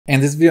In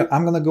this video,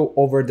 I'm gonna go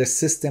over the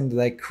system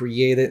that I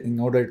created in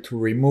order to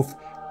remove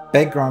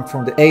background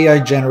from the AI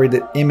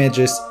generated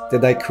images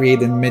that I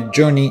create in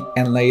Midjourney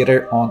and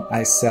later on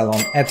I sell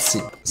on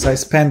Etsy. So I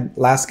spent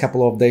last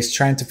couple of days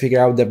trying to figure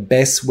out the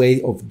best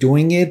way of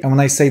doing it. And when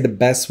I say the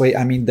best way,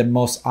 I mean the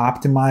most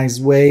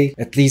optimized way.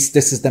 At least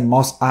this is the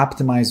most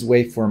optimized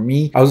way for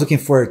me. I was looking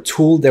for a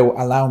tool that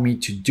will allow me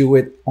to do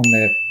it on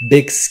a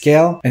big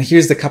scale. And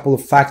here's the couple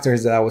of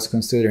factors that I was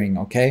considering,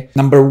 okay?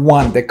 Number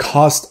one, the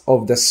cost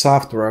of the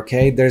software,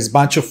 okay? There's a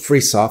bunch of free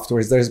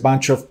softwares. There's a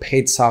bunch of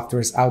paid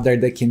softwares out there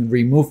that can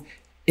remove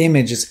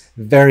images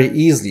very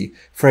easily.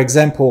 For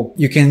example,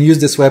 you can use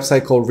this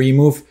website called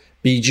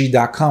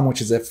removebg.com, which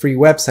is a free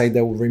website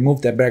that will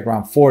remove the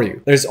background for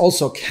you. There's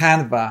also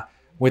Canva,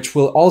 which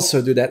will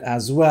also do that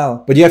as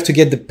well. But you have to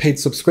get the paid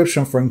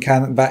subscription from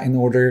Canva in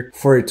order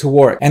for it to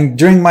work. And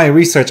during my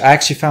research, I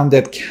actually found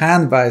that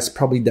Canva is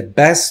probably the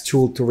best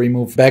tool to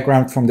remove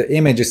background from the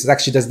images. It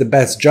actually does the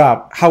best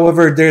job.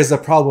 However, there's a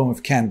problem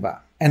with Canva.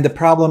 And the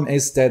problem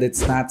is that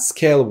it's not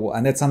scalable.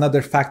 And that's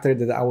another factor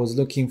that I was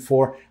looking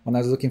for when I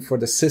was looking for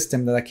the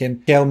system that I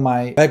can scale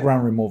my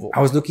background removal.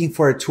 I was looking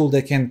for a tool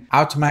that can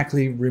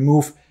automatically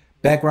remove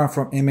background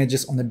from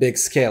images on a big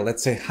scale,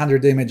 let's say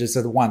 100 images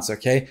at once,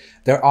 okay?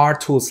 There are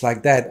tools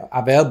like that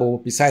available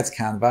besides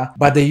Canva,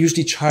 but they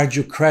usually charge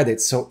you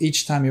credits. So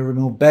each time you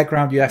remove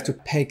background, you have to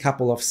pay a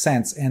couple of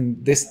cents,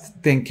 and this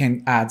thing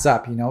can adds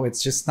up, you know?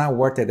 It's just not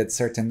worth it at a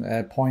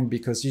certain point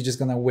because you're just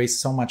gonna waste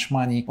so much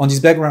money on these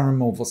background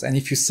removals. And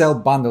if you sell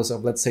bundles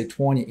of, let's say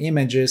 20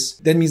 images,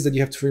 that means that you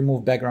have to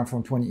remove background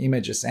from 20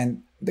 images,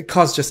 and the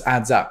cost just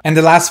adds up. And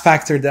the last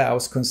factor that I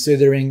was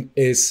considering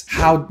is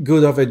how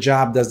good of a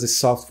job does the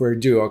software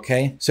do,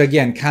 okay? So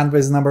again, Canva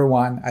is number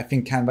one. I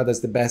think Canva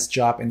does the best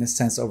job in the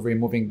sense of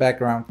removing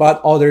background,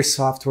 but other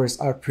softwares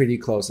are pretty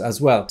close as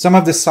well. Some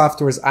of the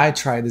softwares I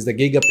tried is the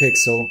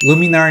Gigapixel,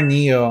 Luminar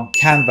Neo,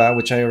 Canva,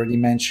 which I already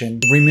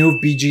mentioned,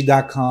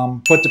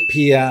 removebg.com,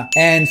 Photopea,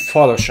 and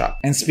Photoshop.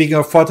 And speaking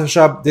of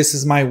Photoshop, this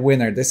is my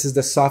winner. This is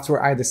the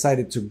software I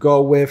decided to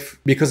go with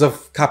because of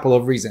a couple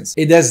of reasons.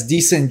 It does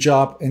decent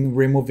job in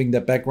removing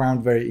the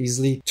background very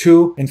easily.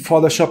 Two, in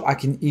Photoshop, I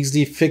can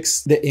easily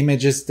fix the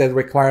images that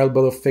require a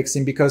bit of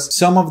fixing because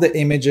some of the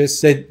images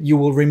that you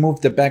will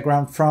remove the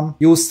background from,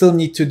 you will still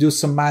need to do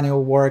some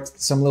manual work,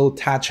 some little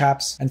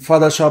touch-ups. And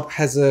Photoshop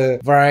has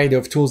a variety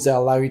of tools that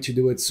allow you to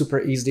do it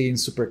super easily and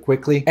super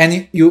quickly.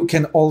 And you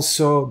can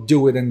also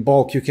do it in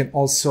bulk. You can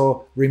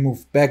also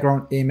remove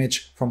background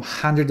image from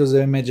hundreds of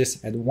images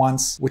at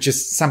once, which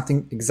is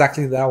something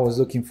exactly that I was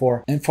looking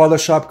for. In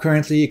Photoshop,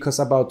 currently it costs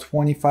about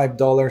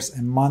 $25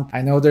 a month.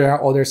 I know there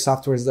are other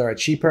softwares that are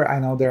cheaper. I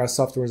know there are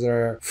softwares that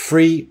are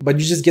free, but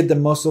you just get the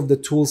most of the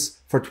tools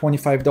for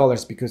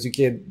 $25 because you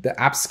get the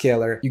app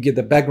scaler, you get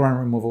the background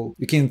removal,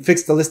 you can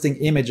fix the listing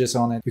images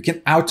on it, you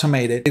can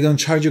automate it. They don't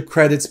charge you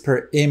credits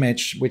per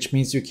image, which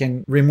means you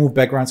can remove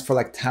backgrounds for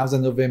like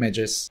thousands of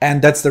images.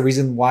 And that's the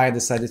reason why I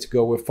decided to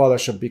go with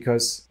Photoshop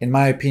because in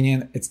my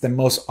opinion, it's the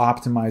most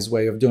optimized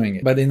way of doing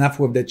it. But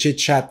enough with the chit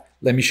chat.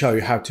 Let me show you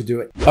how to do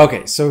it.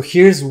 Okay, so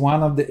here's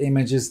one of the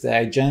images that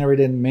I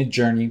generated in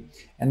Midjourney.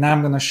 And now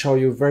I'm gonna show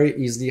you very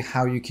easily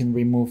how you can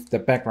remove the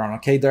background,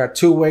 okay? There are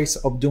two ways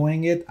of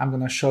doing it. I'm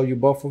gonna show you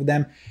both of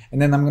them.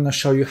 And then I'm gonna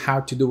show you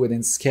how to do it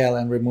in scale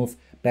and remove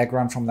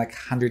background from like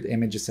 100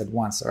 images at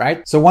once, all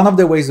right? So one of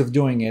the ways of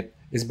doing it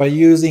is by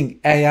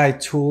using AI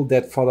tool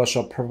that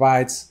Photoshop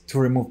provides to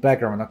remove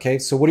background, okay?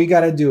 So what you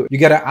gotta do, you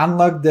gotta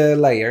unlock the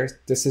layer.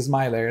 This is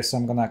my layer, so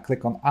I'm gonna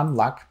click on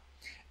unlock.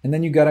 And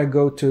then you gotta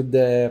go to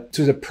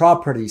the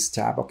properties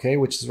tab, okay,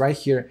 which is right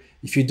here.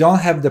 If you don't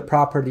have the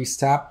properties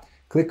tab,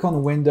 click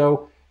on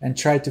window and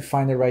try to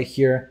find it right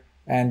here.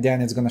 And then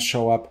it's gonna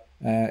show up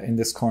in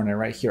this corner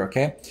right here,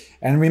 okay?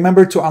 And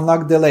remember to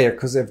unlock the layer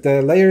because if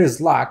the layer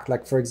is locked,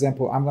 like for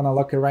example, I'm gonna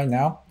lock it right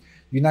now,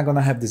 you're not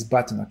gonna have this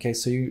button, okay?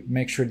 So you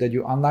make sure that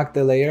you unlock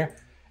the layer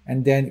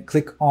and then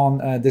click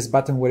on this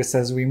button where it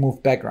says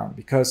remove background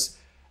because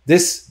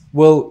this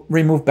will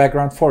remove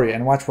background for you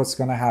and watch what's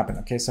gonna happen.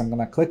 Okay, so I'm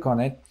gonna click on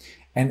it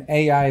and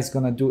AI is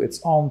gonna do its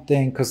own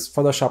thing because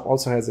Photoshop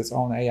also has its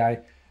own AI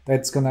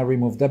that's gonna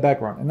remove the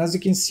background. And as you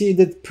can see, it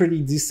did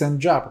pretty decent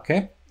job,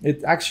 okay?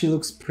 It actually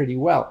looks pretty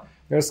well.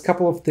 There's a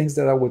couple of things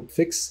that I would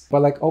fix,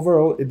 but like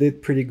overall, it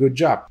did pretty good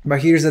job.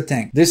 But here's the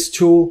thing, this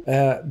tool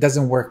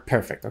doesn't work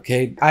perfect,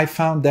 okay? I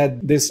found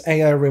that this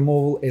AI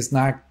removal is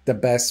not the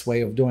best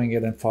way of doing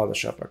it in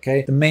Photoshop,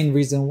 okay? The main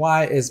reason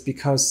why is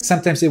because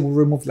sometimes it will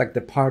remove like the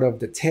part of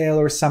the tail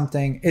or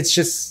something.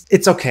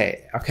 It's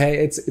okay,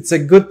 okay? It's a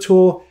good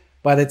tool,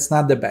 but it's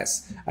not the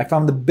best. I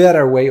found the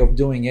better way of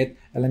doing it,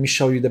 and let me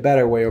show you the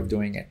better way of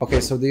doing it. Okay,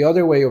 so the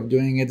other way of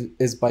doing it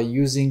is by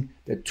using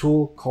the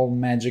tool called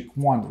Magic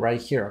Wand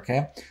right here,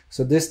 okay?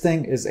 So this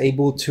thing is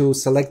able to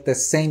select the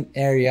same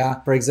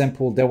area, for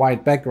example, the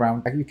white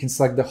background. You can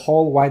select the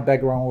whole white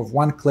background with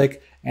one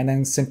click and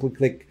then simply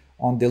click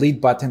on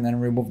delete button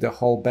and remove the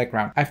whole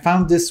background. I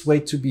found this way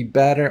to be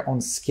better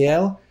on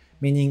scale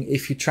meaning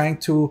if you're trying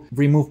to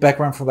remove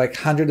background for like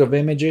hundreds of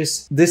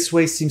images, this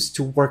way seems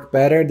to work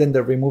better than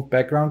the remove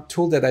background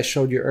tool that I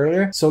showed you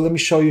earlier. So let me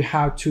show you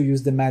how to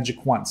use the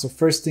magic wand. So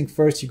first thing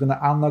first, you're gonna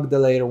unlock the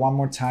layer one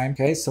more time.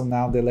 Okay, so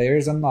now the layer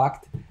is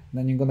unlocked.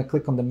 Then you're gonna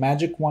click on the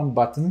magic wand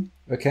button.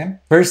 Okay,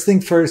 first thing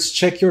first,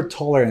 check your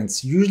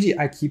tolerance. Usually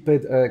I keep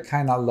it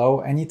kind of low,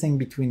 anything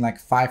between like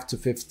 5 to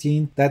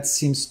 15. That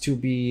seems to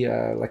be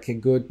like a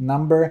good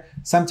number.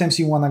 Sometimes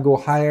you want to go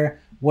higher.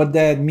 What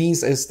that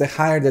means is the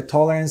higher the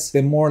tolerance,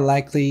 the more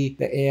likely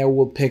the AI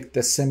will pick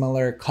the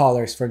similar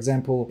colors. For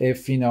example,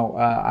 if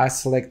I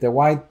select the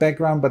white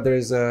background, but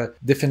there's a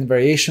different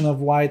variation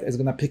of white, it's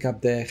gonna pick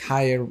up the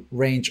higher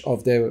range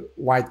of the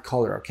white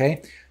color.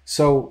 Okay,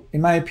 so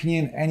in my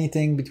opinion,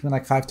 anything between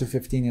like 5 to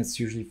 15 is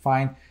usually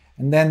fine.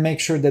 And then make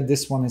sure that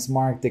this one is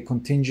marked the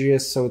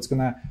contiguous, so it's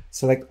gonna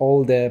select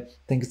all the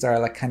things that are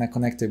like kind of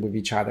connected with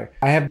each other.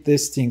 I have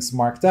these things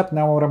marked up.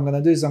 Now what I'm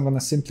gonna do is I'm gonna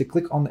simply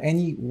click on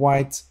any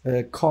white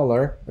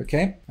color,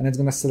 okay? And it's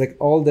gonna select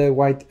all the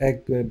white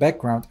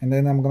background, and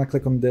then I'm gonna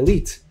click on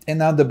delete. And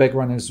now the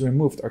background is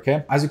removed,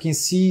 okay? As you can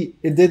see,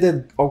 it did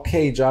an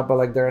okay job, but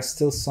like there are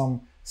still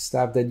some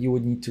stuff that you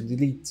would need to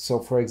delete. So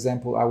for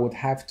example, I would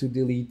have to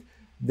delete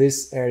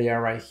this area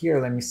right here.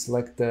 Let me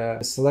select the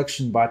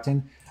selection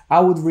button. I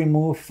would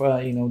remove,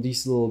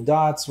 these little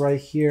dots right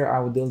here.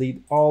 I would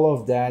delete all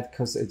of that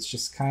because it's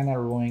just kind of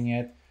ruining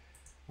it.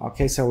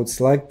 Okay, so I would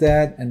select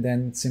that and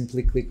then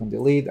simply click on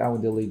delete. I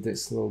would delete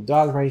this little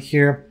dot right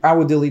here. I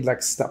would delete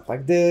like stuff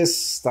like this,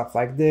 stuff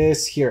like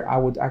this. Here, I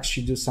would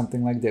actually do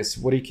something like this.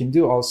 What you can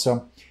do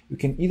also, you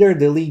can either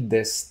delete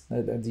this,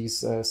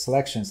 these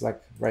selections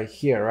like right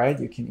here, right?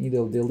 You can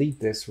either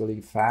delete this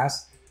really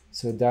fast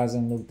so it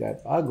doesn't look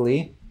that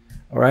ugly.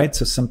 All right,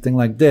 so something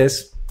like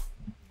this.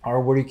 Or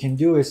what you can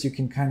do is you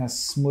can kind of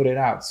smooth it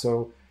out.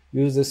 So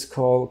use this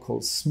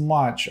called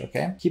smudge,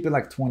 okay? Keep it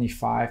like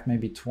 25,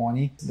 maybe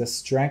 20, the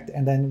strength.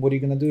 And then what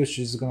you're gonna do is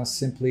you're just gonna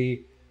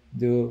simply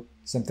do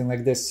something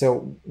like this.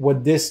 So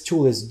what this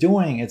tool is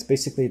doing,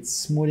 it's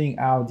smoothing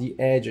out the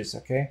edges,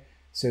 okay?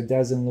 So it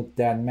doesn't look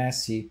that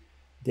messy.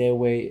 That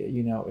way,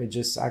 it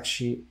just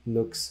actually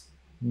looks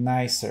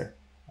nicer,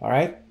 all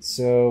right?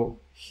 So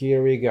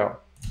here we go.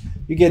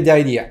 You get the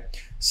idea.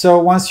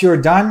 So once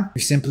you're done,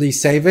 you simply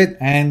save it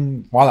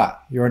and voila,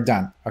 you're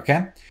done,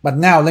 okay? But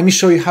now let me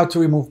show you how to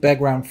remove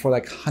background for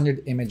like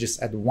 100 images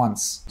at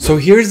once. So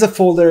here's the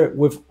folder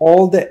with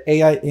all the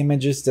AI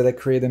images that I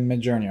created in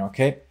Midjourney,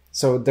 okay?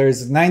 So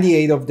there's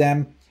 98 of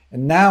them.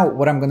 And now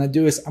what I'm gonna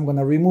do is I'm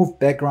gonna remove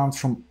background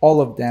from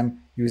all of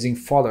them using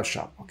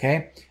Photoshop,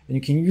 okay? And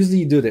you can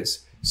usually do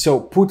this. So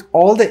put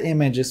all the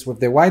images with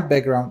the white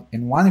background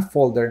in one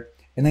folder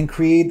and then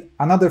create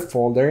another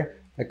folder.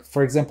 Like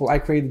for example, I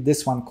created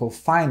this one called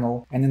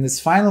final, and in this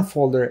final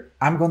folder,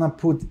 I'm gonna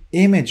put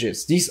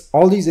images,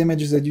 all these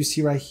images that you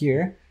see right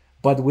here,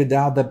 but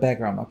without the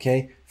background,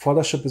 okay?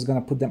 Photoshop is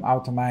gonna put them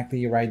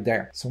automatically right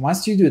there. So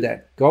once you do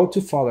that, go to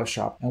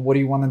Photoshop, and what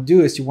you wanna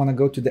do is you wanna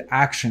go to the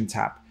Action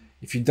tab.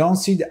 If you don't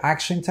see the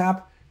Action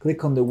tab,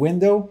 click on the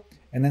window,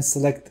 and then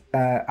select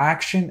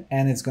Action,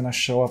 and it's gonna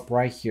show up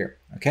right here,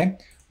 okay?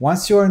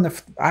 Once you're in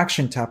the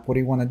Action tab, what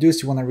you wanna do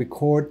is you wanna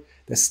record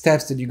the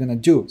steps that you're gonna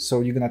do.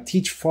 So you're gonna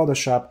teach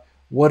Photoshop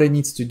what it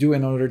needs to do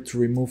in order to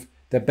remove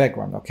the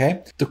background,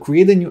 okay? To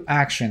create a new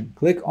action,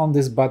 click on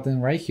this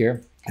button right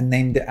here and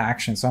name the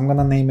action. So I'm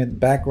gonna name it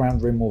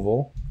background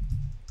removal.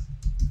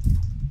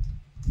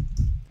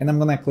 And I'm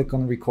gonna click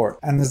on record.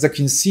 And as you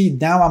can see,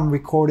 now I'm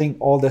recording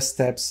all the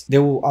steps that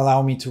will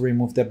allow me to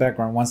remove the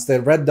background. Once the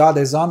red dot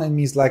is on, it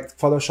means like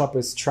Photoshop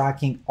is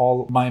tracking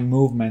all my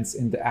movements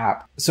in the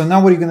app. So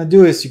now what you're gonna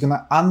do is you're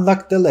gonna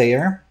unlock the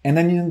layer, and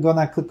then you're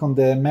gonna click on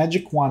the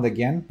magic wand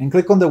again and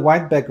click on the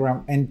white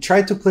background and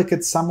try to click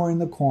it somewhere in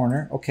the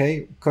corner,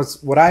 okay?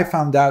 Because what I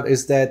found out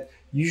is that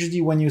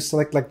usually when you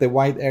select like the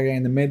white area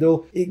in the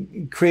middle,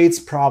 it creates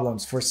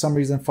problems. For some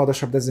reason,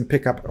 Photoshop doesn't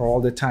pick up all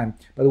the time.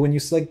 But when you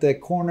select the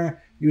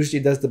corner,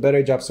 usually it does the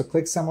better job. So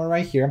click somewhere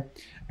right here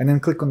and then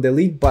click on the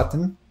delete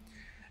button.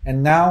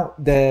 And now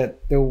the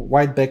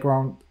white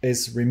background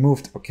is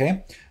removed,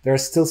 okay? There are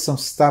still some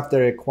stuff that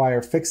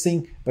require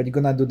fixing, but you're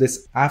gonna do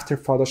this after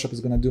Photoshop is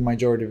gonna do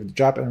majority of the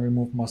job and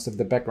remove most of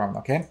the background,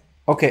 okay?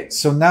 Okay,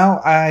 so now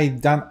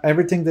I've done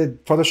everything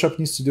that Photoshop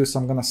needs to do. So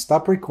I'm gonna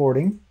stop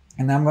recording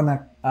and I'm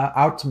gonna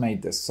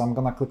automate this. So I'm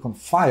gonna click on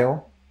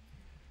File,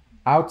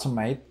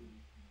 Automate,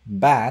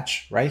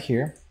 Batch right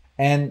here.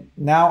 And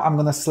now I'm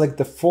gonna select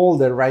the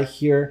folder right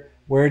here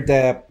where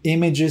the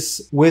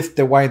images with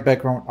the white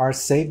background are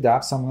saved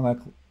up. So I'm gonna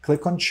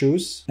click on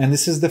choose. And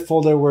this is the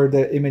folder where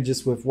the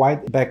images with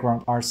white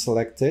background are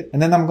selected.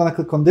 And then I'm gonna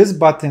click on this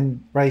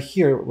button right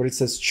here where it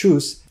says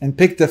choose and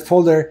pick the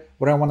folder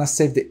where I wanna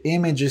save the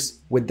images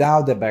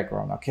without the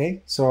background,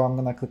 okay? So I'm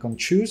gonna click on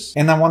choose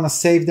and I wanna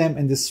save them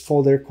in this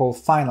folder called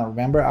final.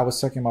 Remember, I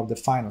was talking about the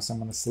final, so I'm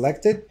gonna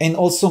select it. And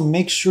also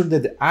make sure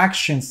that the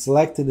action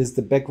selected is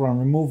the background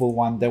removal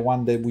one, the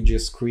one that we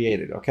just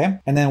created, okay?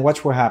 And then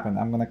watch what happened.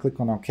 I'm gonna click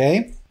on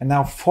okay. And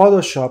now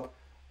Photoshop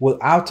will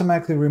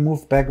automatically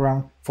remove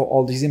background for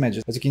all these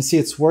images. As you can see,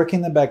 it's working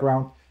in the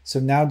background. So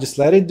now just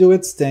let it do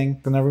its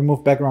thing. I'm gonna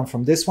remove background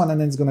from this one,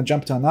 and then it's gonna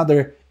jump to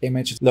another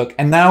image. Look,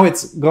 and now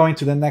it's going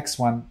to the next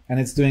one and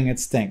it's doing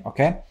its thing,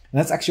 okay? And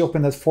let's actually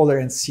open that folder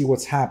and see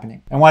what's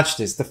happening. And watch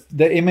this,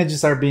 the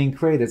images are being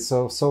created.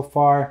 So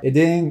far it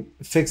didn't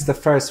fix the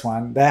first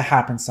one. That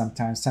happens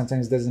sometimes.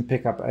 Sometimes it doesn't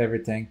pick up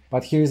everything.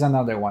 But here's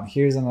another one,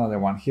 here's another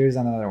one, here's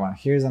another one,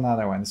 here's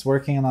another one. It's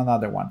working on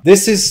another one.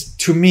 This is,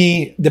 to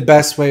me, the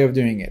best way of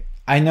doing it.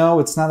 I know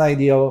it's not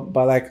ideal,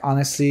 but like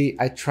honestly,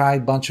 I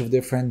tried a bunch of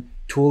different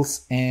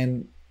tools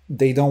and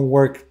they don't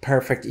work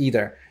perfect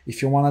either.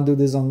 If you want to do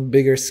this on a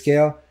bigger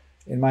scale,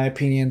 in my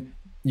opinion,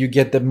 you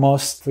get the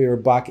most for your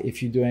buck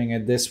if you're doing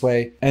it this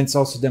way. And it's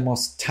also the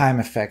most time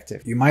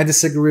effective. You might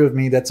disagree with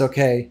me, that's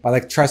okay. But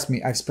like, trust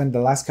me, I've spent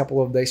the last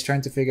couple of days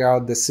trying to figure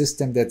out the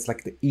system that's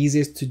like the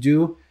easiest to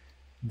do.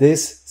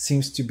 This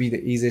seems to be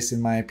the easiest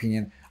in my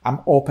opinion.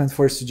 I'm open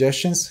for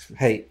suggestions.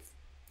 Hey,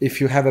 if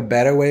you have a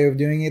better way of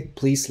doing it,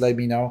 please let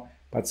me know.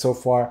 But so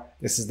far,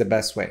 this is the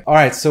best way. All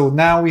right, so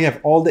now we have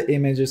all the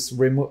images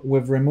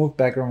with removed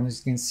background. As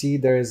you can see,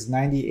 there's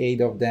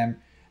 98 of them.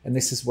 And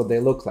this is what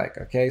they look like,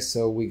 okay?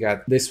 So we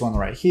got this one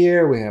right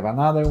here. We have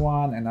another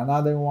one and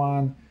another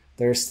one.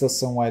 There's still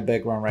some white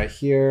background right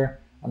here.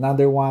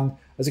 Another one.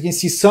 As you can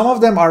see, some of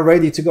them are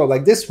ready to go.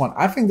 Like this one,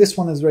 I think this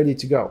one is ready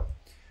to go.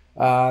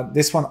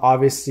 This one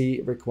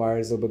obviously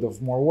requires a bit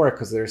of more work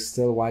because there's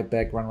still white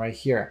background right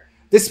here.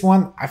 This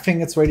one, I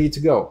think it's ready to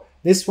go.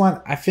 This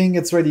one, I think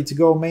it's ready to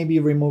go. Maybe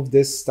remove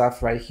this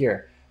stuff right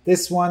here.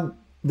 This one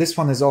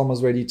is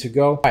almost ready to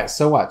go. All right,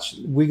 so watch.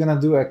 We're gonna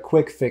do a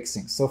quick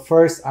fixing. So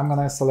first, I'm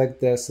gonna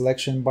select the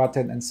selection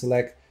button and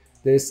select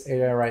this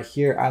area right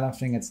here. I don't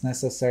think it's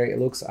necessary. It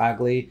looks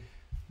ugly.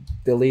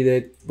 Delete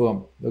it.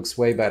 Boom. Looks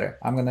way better.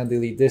 I'm gonna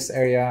delete this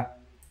area.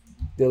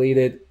 Delete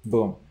it.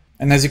 Boom.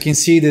 And as you can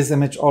see, this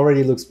image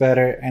already looks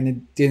better and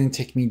it didn't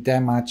take me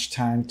that much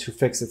time to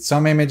fix it.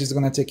 Some images are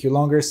gonna take you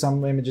longer.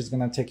 Some images are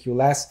gonna take you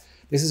less.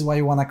 This is why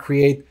you wanna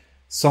create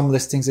some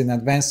listings in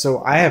advance.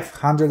 So I have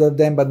 100 of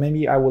them, but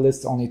maybe I will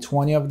list only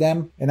 20 of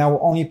them. And I will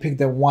only pick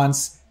the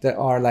ones that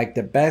are like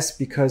the best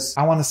because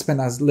I want to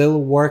spend as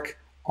little work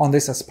on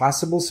this as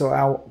possible. So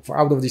out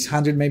of these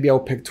 100, maybe I'll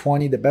pick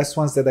 20, the best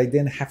ones that I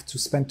didn't have to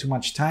spend too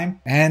much time.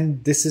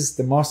 And this is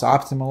the most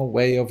optimal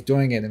way of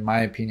doing it, in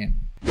my opinion.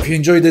 If you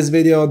enjoyed this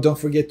video, don't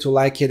forget to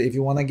like it. If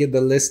you want to get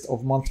the list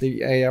of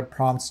monthly AI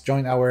prompts,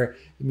 join our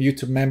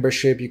YouTube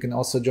membership. You can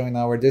also join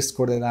our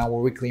Discord and our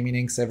weekly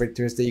meetings every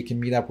Thursday. You can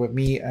meet up with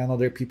me and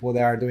other people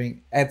that are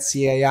doing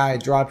Etsy AI,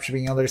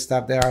 dropshipping, other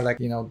stuff that are like,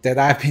 that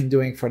I've been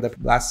doing for the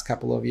last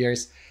couple of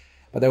years.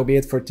 But that will be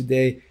it for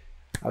today.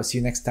 I'll see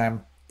you next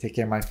time. Take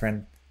care, my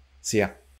friend. See ya.